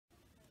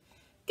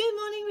Good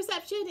morning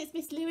reception, it's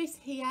Miss Lewis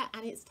here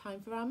and it's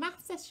time for our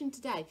math session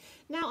today.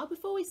 Now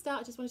before we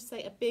start I just wanted to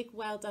say a big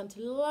well done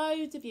to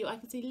loads of you. I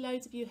can see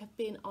loads of you have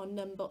been on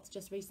Numbots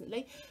just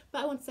recently,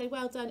 but I want to say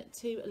well done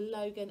to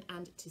Logan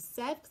and to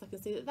Seb because I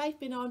can see that they've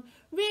been on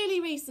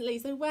really recently,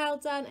 so well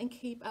done and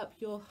keep up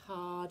your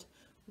hard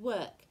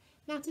work.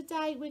 Now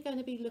today we're going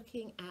to be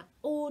looking at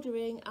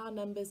ordering our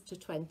numbers to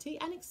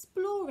 20 and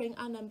exploring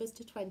our numbers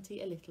to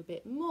 20 a little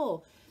bit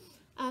more.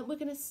 We're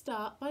going to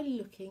start by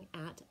looking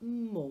at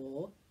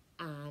more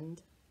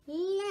and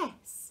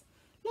less.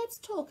 Let's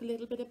talk a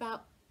little bit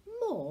about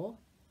more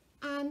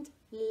and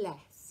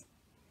less.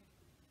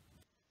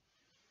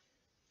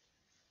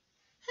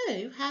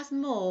 Who has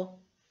more,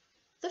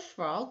 the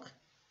frog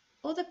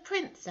or the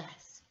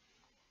princess?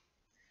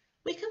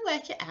 We can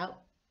work it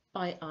out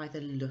by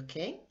either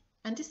looking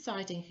and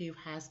deciding who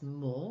has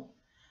more,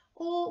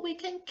 or we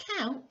can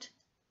count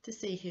to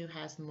see who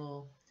has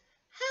more.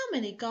 How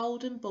many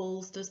golden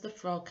balls does the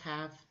frog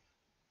have?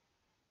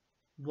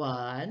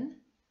 1,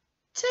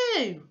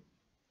 2.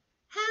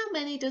 How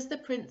many does the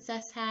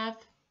princess have?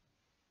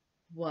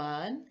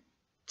 1,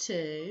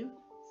 2,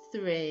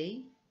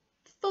 3,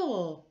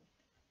 4.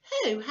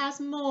 Who has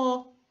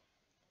more?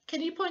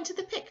 Can you point to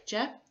the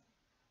picture?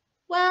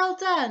 Well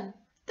done.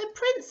 The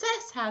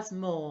princess has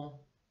more.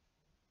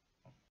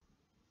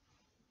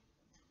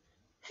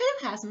 Who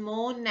has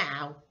more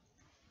now?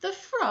 The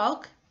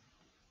frog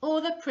or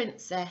the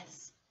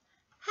princess?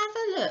 Have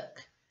a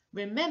look.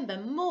 Remember,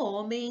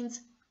 more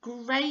means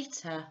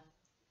greater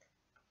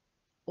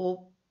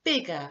or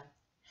bigger.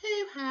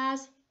 Who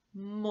has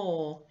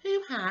more?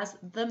 Who has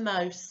the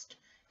most?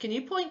 Can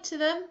you point to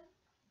them?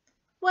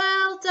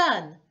 Well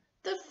done.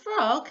 The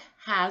frog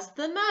has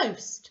the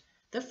most.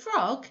 The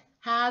frog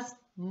has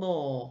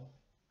more.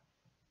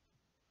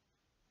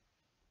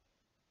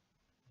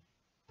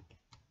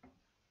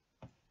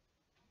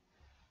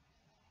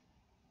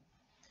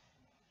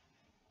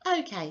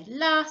 Okay,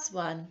 last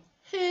one.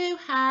 Who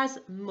has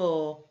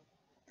more?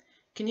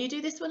 Can you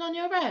do this one on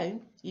your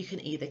own? You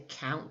can either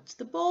count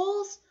the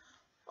balls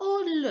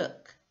or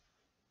look.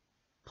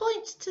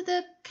 Point to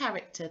the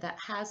character that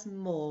has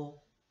more,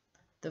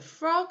 the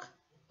frog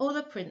or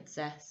the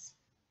princess.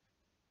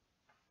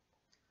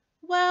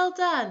 Well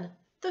done.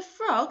 The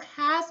frog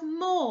has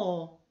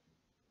more.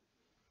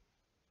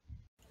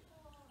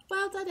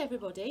 Well done,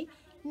 everybody.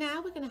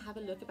 Now we're going to have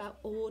a look about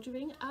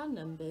ordering our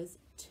numbers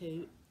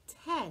to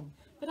 10.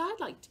 But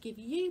I'd like to give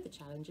you the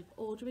challenge of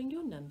ordering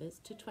your numbers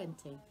to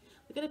 20.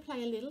 We're going to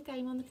play a little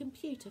game on the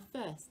computer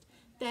first.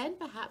 Then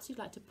perhaps you'd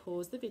like to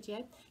pause the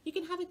video. You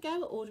can have a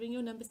go at ordering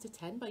your numbers to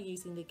 10 by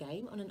using the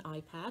game on an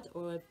iPad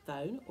or a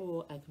phone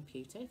or a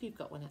computer if you've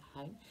got one at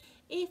home.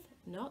 If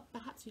not,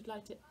 perhaps you'd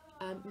like to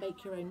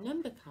make your own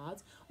number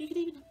cards, or you could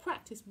even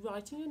practice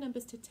writing your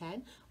numbers to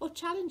 10 or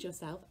challenge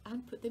yourself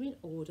and put them in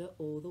order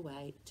all the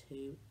way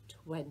to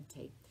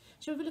 20.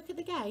 Shall we have a look at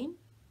the game?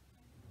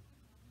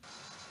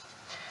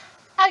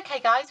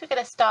 Okay guys, we're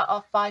going to start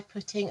off by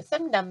putting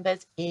some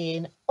numbers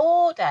in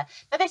order.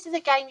 Now this is a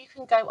game you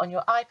can go on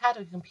your iPad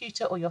or your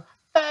computer or your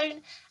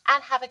phone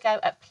and have a go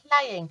at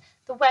playing.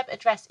 The web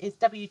address is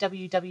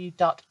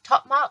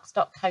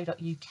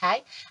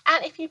www.topmarks.co.uk,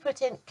 and if you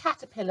put in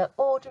caterpillar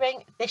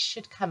ordering, this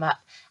should come up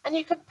and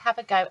you can have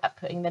a go at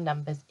putting the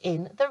numbers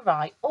in the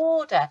right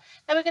order.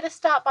 Now we're going to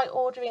start by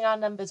ordering our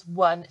numbers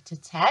 1 to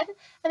 10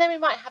 and then we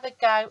might have a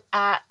go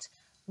at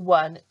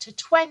 1 to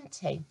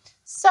 20.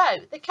 So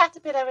the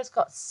caterpillar has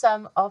got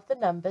some of the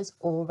numbers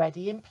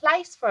already in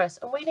place for us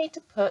and we need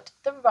to put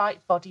the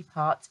right body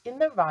parts in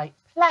the right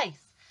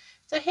place.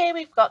 So here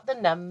we've got the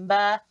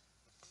number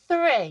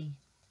 3,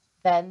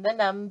 then the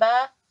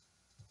number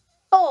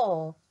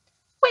 4.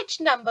 Which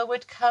number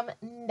would come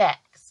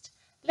next?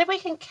 Then we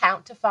can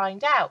count to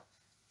find out.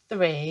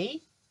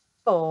 3,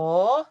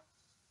 4,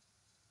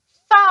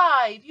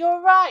 5.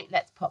 You're right.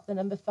 Let's pop the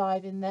number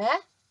 5 in there.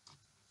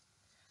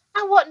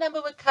 And what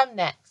number would come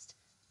next?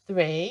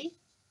 3,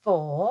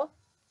 4,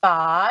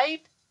 5,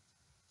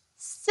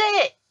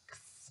 6.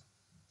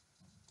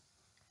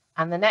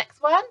 And the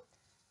next one?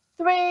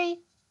 3,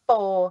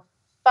 4,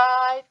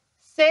 5,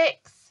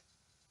 6,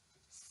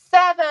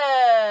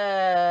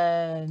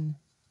 7.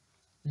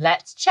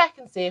 Let's check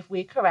and see if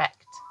we're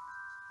correct.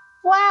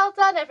 Well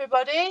done,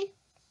 everybody.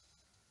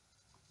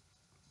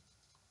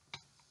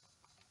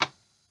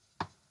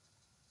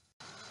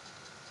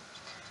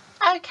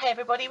 Okay,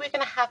 everybody, we're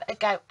going to have a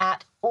go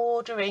at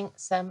ordering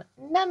some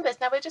numbers.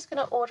 Now, we're just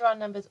going to order our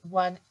numbers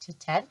 1 to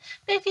 10.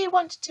 But if you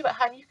wanted to at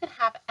home, you can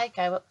have a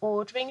go at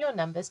ordering your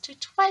numbers to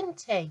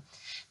 20.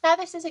 Now,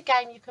 this is a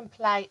game you can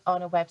play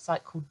on a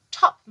website called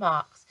Top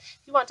Marks.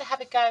 If you want to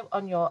have a go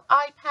on your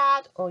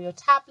iPad or your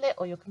tablet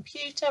or your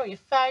computer or your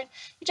phone,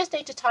 you just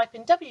need to type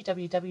in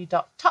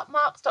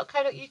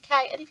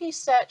www.topmarks.co.uk, and if you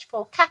search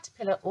for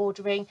caterpillar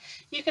ordering,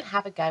 you can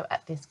have a go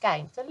at this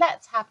game. So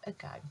let's have a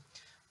go.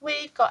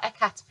 We've got a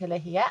caterpillar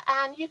here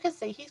and you can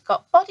see he's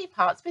got body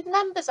parts with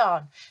numbers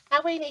on.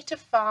 Now we need to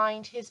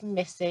find his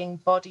missing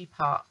body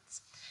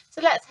parts. So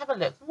let's have a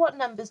look. What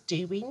numbers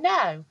do we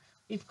know?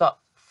 We've got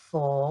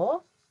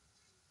 4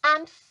 and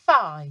and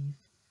 5.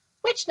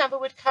 Which number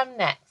would come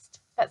next?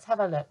 Let's have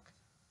a look.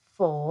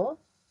 4,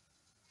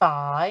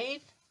 5,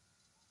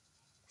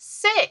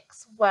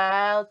 6.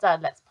 Well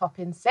done. Let's pop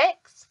in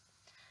 6.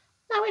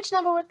 Now, which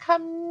number would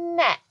come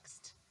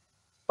next?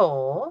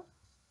 4,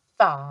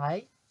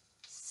 5,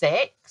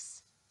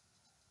 6,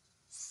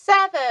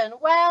 7.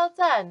 Well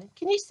done.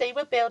 Can you see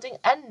we're building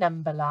a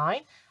number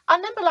line? Our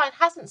number line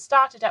hasn't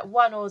started at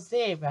 1 or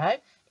 0.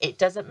 It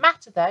doesn't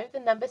matter though, the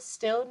numbers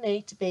still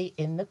need to be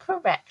in the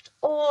correct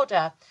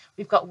order.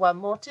 We've got one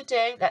more to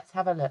do. Let's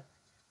have a look.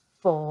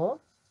 4,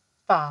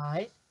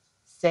 5,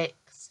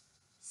 6,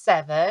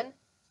 7,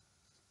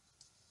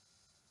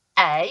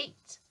 8,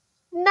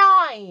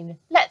 9.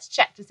 Let's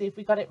check to see if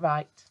we got it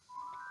right.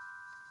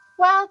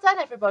 Well done,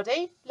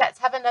 everybody. Let's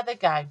have another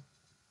go.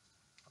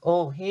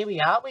 Oh, here we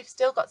are. We've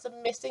still got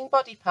some missing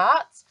body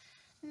parts.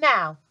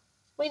 Now,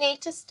 we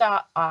need to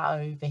start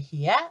over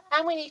here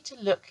and we need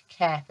to look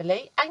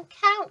carefully and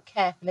count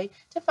carefully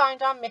to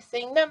find our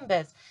missing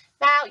numbers.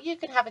 Now, you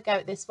can have a go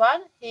at this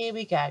one. Here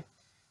we go.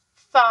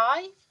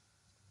 5,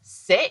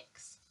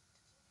 6.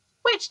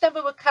 Which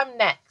number would come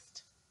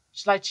next?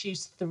 Shall I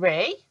choose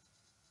 3?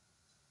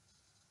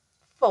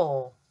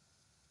 4,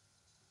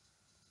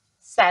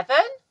 7.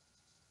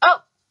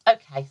 Oh,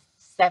 okay,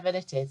 7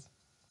 it is.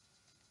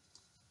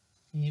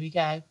 Here we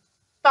go.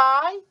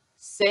 5,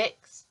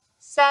 6,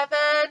 7.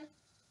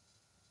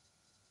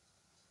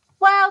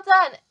 Well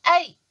done,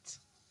 8.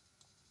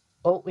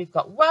 Oh, we've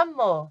got one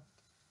more.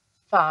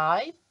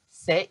 5,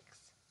 6,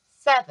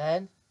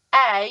 7,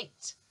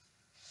 8.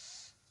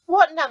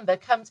 What number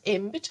comes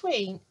in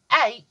between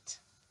 8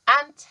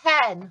 and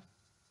 10?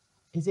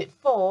 Is it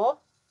 4?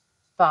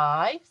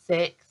 5,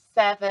 6,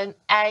 7,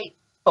 8,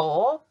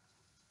 4.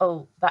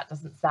 Oh, that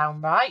doesn't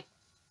sound right.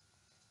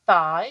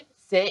 5,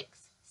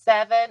 6,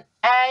 7,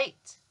 8,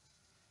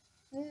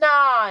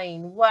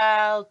 9.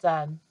 Well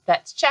done.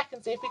 Let's check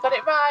and see if we got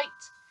it right.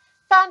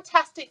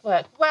 Fantastic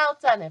work. Well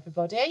done,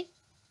 everybody.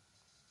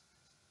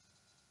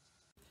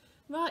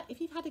 Right, if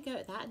you've had a go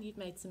at that and you've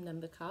made some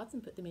number cards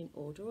and put them in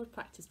order or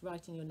practiced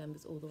writing your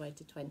numbers all the way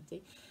to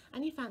 20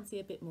 and you fancy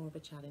a bit more of a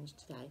challenge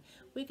today,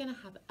 we're going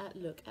to have a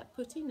look at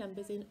putting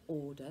numbers in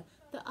order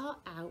that are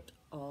out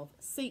of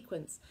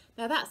sequence.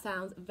 Now that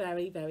sounds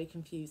very, very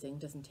confusing,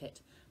 doesn't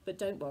it? But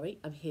don't worry,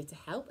 I'm here to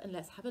help and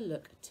let's have a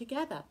look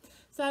together.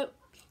 So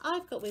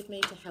I've got with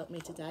me to help me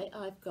today,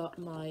 I've got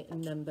my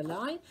number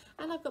line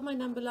and I've got my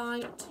number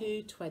line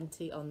to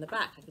 20 on the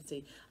back. I can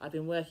see I've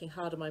been working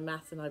hard on my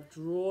maths and I've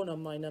drawn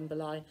on my number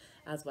line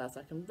as well,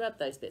 so I can rub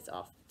those bits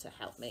off to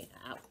help me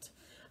out.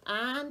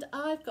 And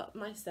I've got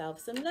myself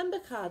some number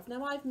cards.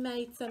 Now I've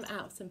made some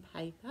out of some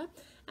paper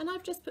and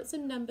I've just put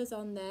some numbers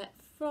on there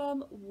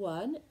from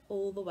 1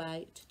 all the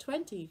way to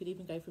 20. You could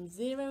even go from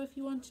 0 if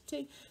you wanted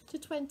to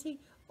 20,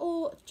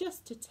 or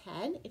just to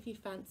 10 if you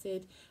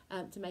fancied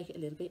to make it a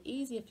little bit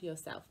easier for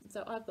yourself.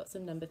 So I've got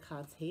some number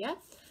cards here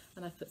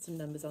and I've put some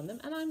numbers on them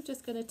and I'm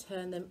just going to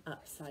turn them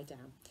upside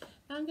down.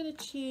 Now I'm going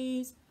to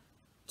choose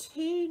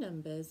 2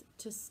 numbers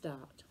to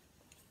start.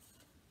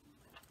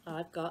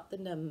 I've got the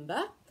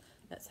number,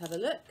 let's have a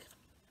look.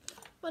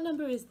 What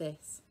number is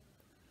this?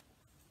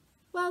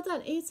 Well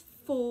done, it's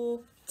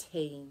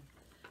 14.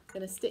 I'm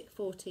going to stick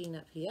 14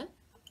 up here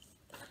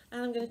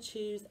and I'm going to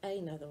choose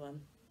another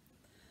one.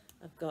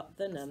 I've got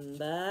the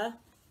number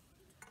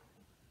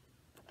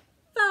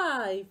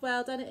 5.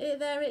 Well done,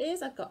 there it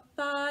is. I've got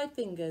 5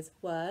 fingers.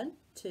 1,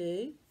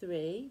 2,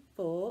 3,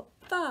 4,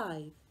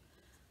 5.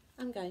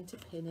 I'm going to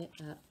pin it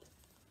up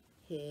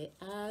here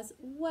as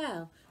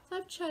well. So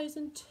I've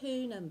chosen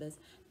 2 numbers.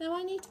 Now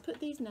I need to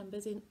put these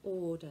numbers in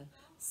order,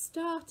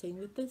 starting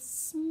with the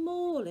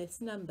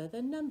smallest number,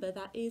 the number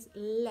that is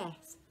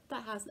less,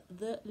 that has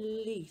the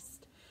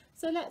least.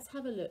 So let's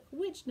have a look.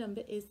 Which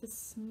number is the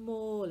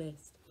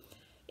smallest?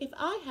 If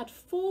I had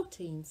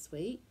 14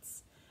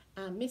 sweets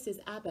and Mrs.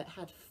 Abbott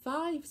had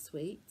 5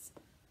 sweets,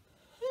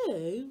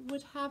 who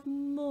would have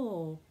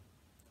more?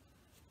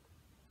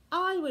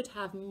 I would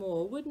have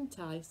more, wouldn't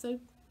I? So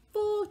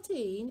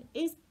 14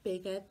 is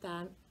bigger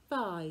than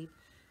 5.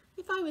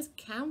 If I was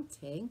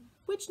counting,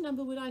 which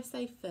number would I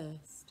say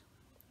first?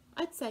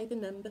 I'd say the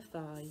number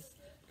 5.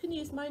 I can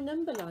use my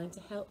number line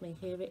to help me.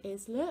 Here it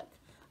is, look.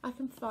 I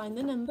can find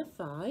the number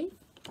 5.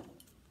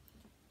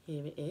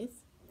 Here it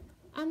is.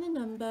 And the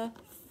number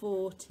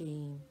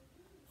 14.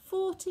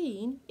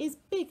 14 is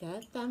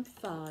bigger than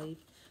 5.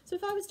 So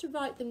if I was to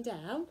write them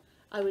down,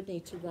 I would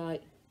need to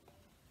write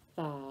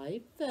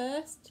 5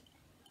 first,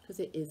 because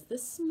it is the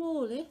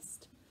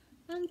smallest,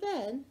 and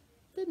then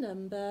the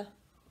number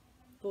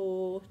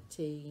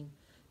 14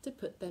 to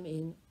put them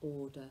in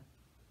order.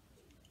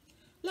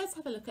 Let's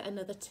have a look at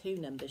another 2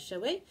 numbers,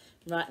 shall we?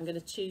 Right, I'm going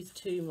to choose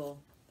 2 more.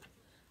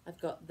 I've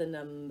got the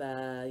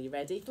number, you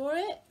ready for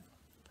it?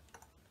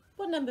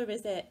 What number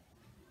is it?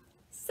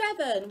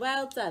 7.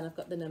 Well done. I've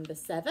got the number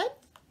 7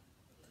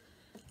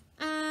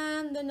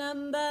 and the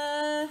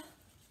number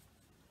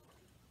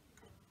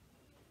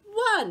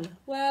 1.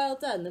 Well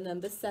done. The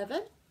number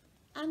 7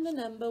 and the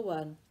number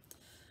 1.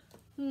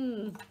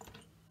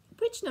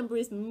 Which number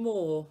is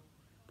more?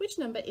 Which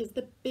number is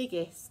the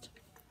biggest?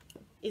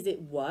 Is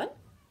it 1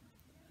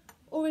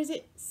 or is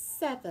it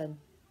 7?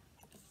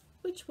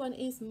 Which one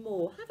is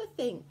more? Have a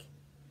think.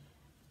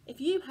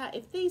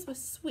 If these were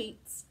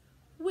sweets,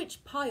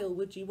 which pile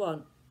would you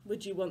want?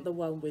 Would you want the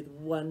one with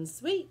 1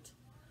 sweet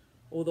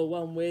or the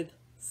one with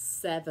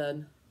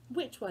 7?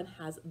 Which one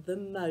has the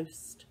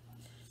most?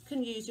 You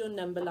can use your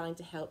number line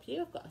to help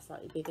you. I've got a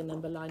slightly bigger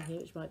number line here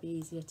which might be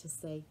easier to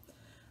see.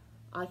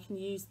 I can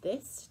use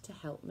this to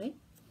help me.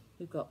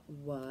 We've got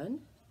 1,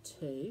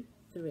 2,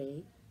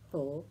 3,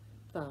 4,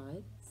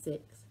 5,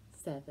 6,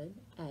 7,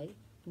 8,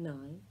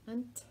 9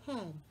 and 10.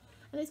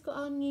 And it's got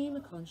our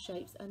Numicon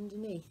shapes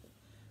underneath.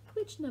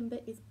 Which number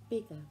is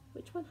bigger?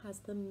 Which one has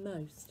the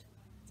most?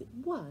 Is it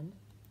 1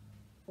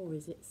 or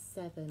is it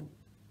 7?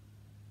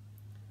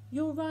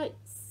 You're right,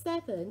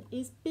 7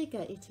 is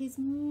bigger, it is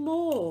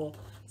more.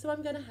 So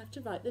I'm going to have to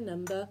write the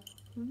number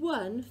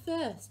 1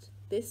 first.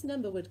 This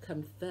number would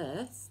come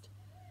first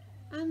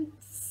and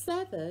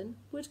 7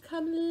 would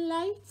come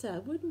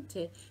later, wouldn't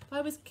it? If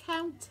I was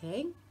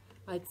counting,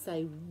 I'd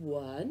say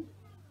 1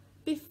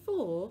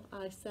 before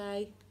I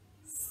say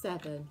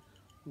 7.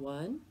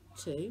 1,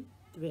 2,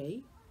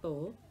 3,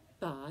 4,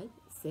 5,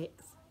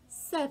 6,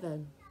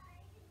 7.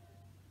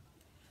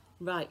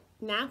 Right,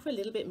 now for a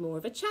little bit more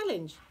of a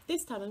challenge.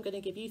 This time I'm going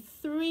to give you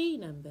 3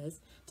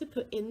 numbers to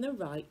put in the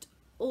right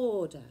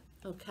order.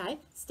 Okay,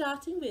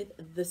 starting with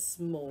the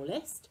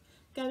smallest,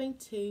 going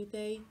to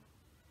the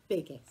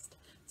biggest.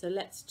 So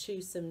let's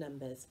choose some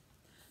numbers.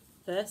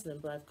 First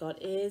number I've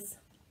got is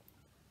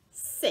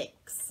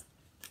 6.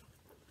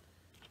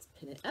 Let's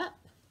pin it up.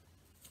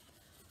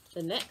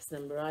 The next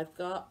number I've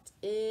got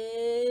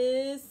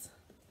is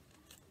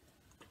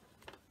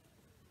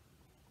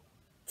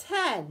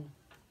 10.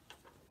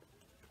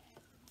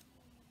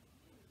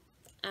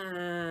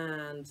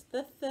 And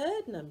the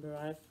third number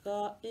I've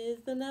got is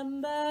the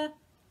number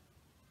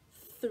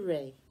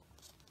 3.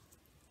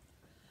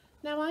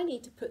 Now I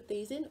need to put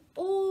these in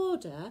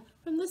order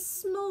from the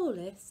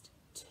smallest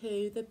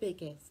to the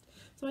biggest.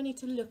 So I need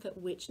to look at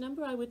which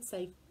number I would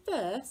say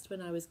first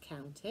when I was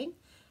counting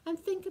and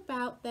think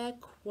about their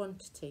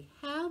quantity.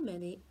 How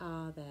many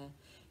are there?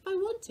 If I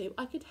want to,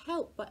 I could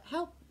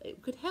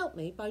it could help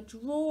me by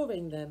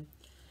drawing them.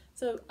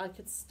 So I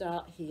could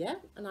start here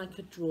and I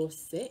could draw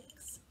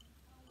 6.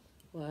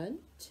 1,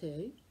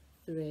 2,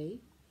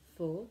 3,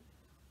 4,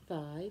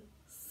 5,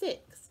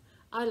 6.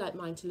 I like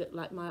mine to look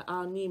like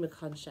our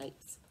Numicon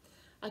shapes.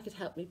 I could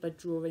help me by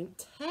drawing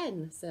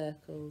 10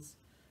 circles.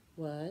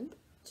 1,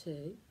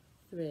 2,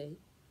 3,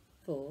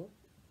 4,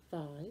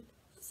 5,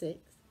 6,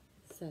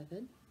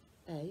 7,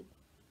 8,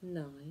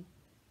 9,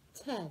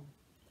 10.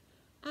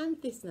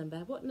 And this number,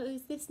 what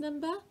is this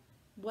number?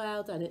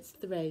 Well done, it's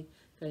 3.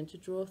 Going to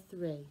draw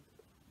 3.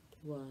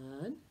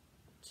 1,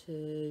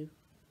 2,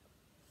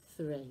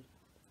 3.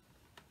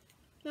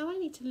 Now I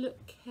need to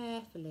look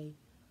carefully.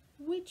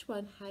 Which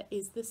one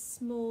is the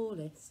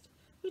smallest?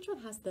 Which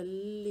one has the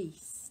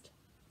least?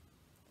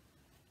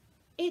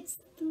 It's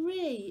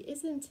 3,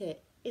 isn't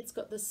it? It's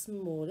got the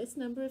smallest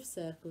number of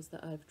circles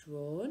that I've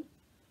drawn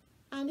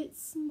and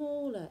it's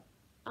smaller.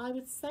 I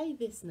would say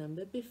this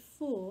number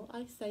before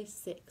I say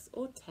 6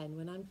 or 10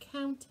 when I'm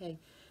counting.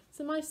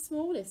 So my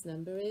smallest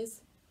number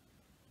is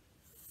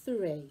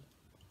 3.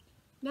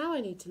 Now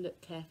I need to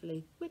look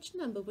carefully. Which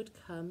number would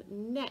come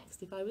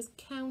next if I was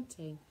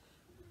counting?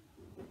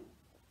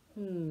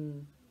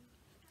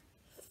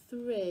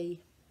 3.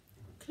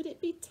 Could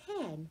it be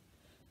 10?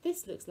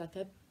 This looks like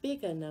a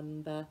bigger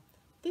number.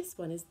 This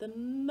one is the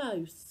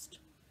most.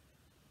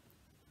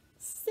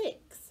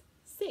 6.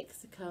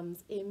 6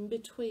 comes in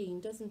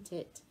between, doesn't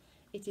it?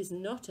 It is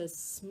not as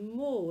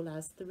small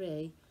as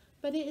 3,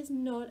 but it is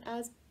not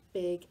as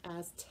big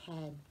as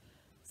 10.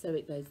 So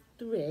it goes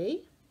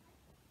 3,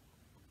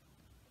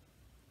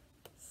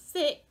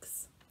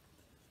 6,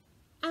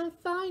 and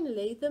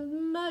finally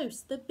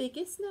the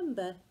biggest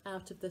number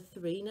out of the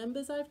 3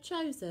 numbers I've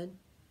chosen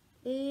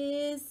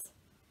is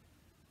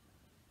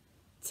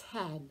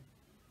 10.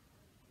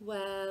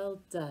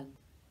 Well done.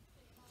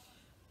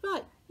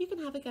 Right, you can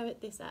have a go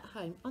at this at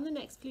home. On the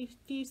next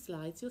few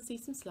slides, you'll see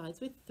some slides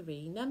with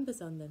 3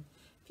 numbers on them.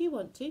 If you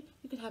want to,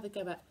 you can have a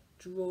go at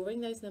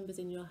drawing those numbers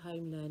in your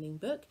home learning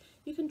book.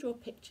 You can draw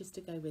pictures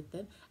to go with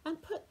them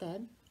and put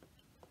them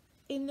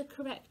in the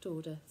correct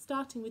order,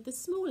 starting with the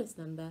smallest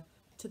number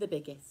to the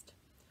biggest.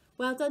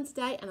 Well done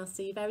today, and I'll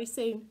see you very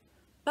soon.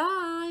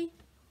 Bye!